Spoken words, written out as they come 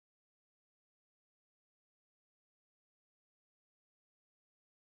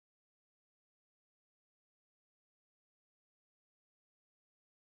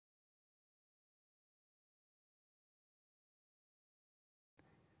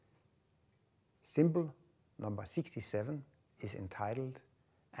Symbol number 67 is entitled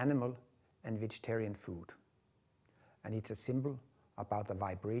Animal and Vegetarian Food, and it's a symbol about the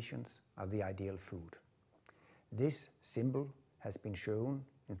vibrations of the ideal food. This symbol has been shown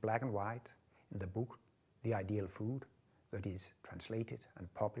in black and white in the book The Ideal Food that is translated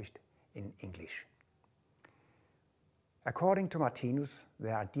and published in English. According to Martinus,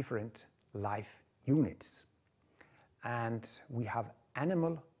 there are different life units, and we have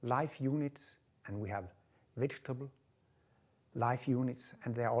animal life units and we have vegetable life units,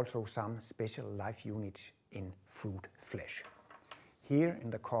 and there are also some special life units in fruit flesh. Here in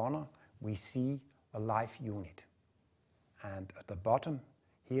the corner we see a life unit, and at the bottom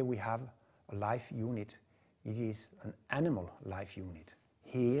here we have a life unit. It is an animal life unit.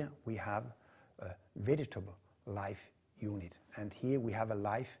 Here we have a vegetable life unit, and here we have a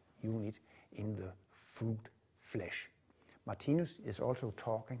life unit in the fruit flesh. Martinus is also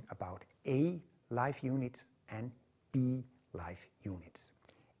talking about A life units and B life units.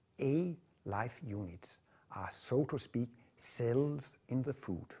 A life units are, so to speak, cells in the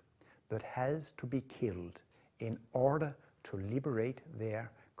food that has to be killed in order to liberate their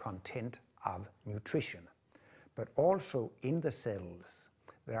content of nutrition. But also in the cells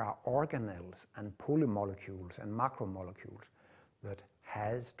there are organelles and polymolecules and macromolecules that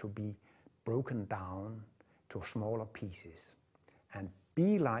has to be broken down to smaller pieces. And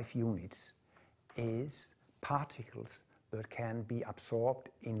B life units is particles that can be absorbed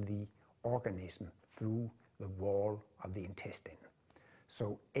in the organism through the wall of the intestine.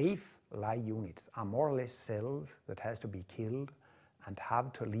 So A life units are more or less cells that has to be killed and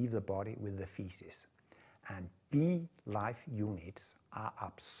have to leave the body with the feces. And B life units are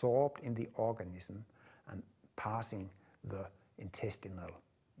absorbed in the organism and passing the intestinal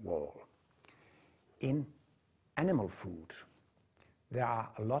wall. In animal food, there are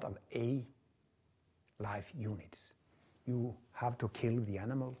a lot of A life units. You have to kill the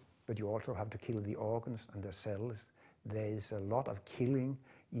animal, but you also have to kill the organs and the cells. There is a lot of killing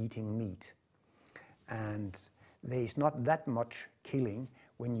eating meat. And there is not that much killing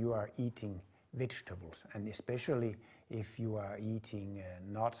when you are eating vegetables, and especially if you are eating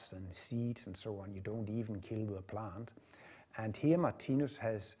nuts and seeds and so on, you don't even kill the plant. And here Martinus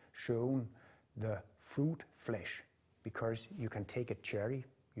has shown the fruit flesh, because you can take a cherry,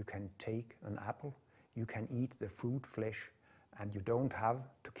 you can take an apple, you can eat the fruit flesh, and you don't have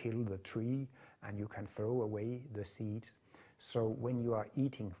to kill the tree, and you can throw away the seeds. So when you are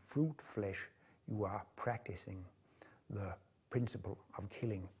eating fruit flesh, you are practicing the principle of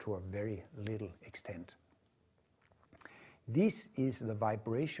killing to a very little extent. This is the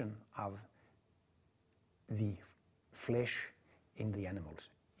vibration of the flesh in the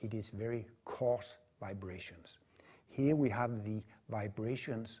animals. It is very coarse vibrations. Here we have the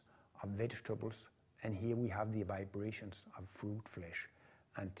vibrations of vegetables, and here we have the vibrations of fruit flesh.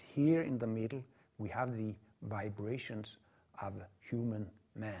 And here in the middle we have the vibrations of human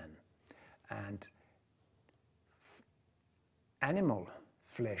man. And animal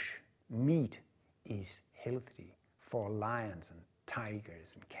flesh, meat, is healthy for lions and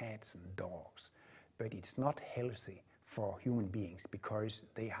tigers and cats and dogs, but it's not healthy for human beings because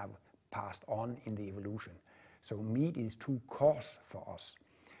they have passed on in the evolution. So meat is too coarse for us.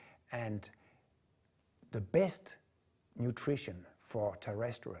 And the best nutrition for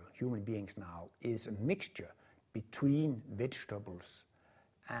terrestrial human beings now is a mixture between vegetables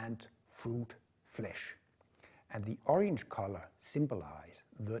and fruit flesh. And the orange color symbolizes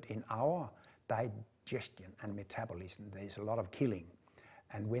that in our digestion and metabolism there is a lot of killing.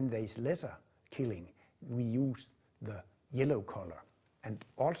 And when there is lesser killing, we use the yellow color. And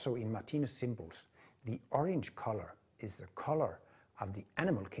also in Martinus symbols, the orange color is the color of the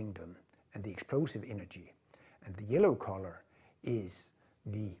animal kingdom and the explosive energy. And the yellow color is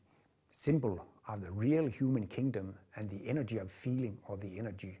the symbol of the real human kingdom and the energy of feeling or the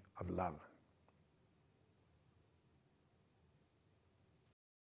energy of love.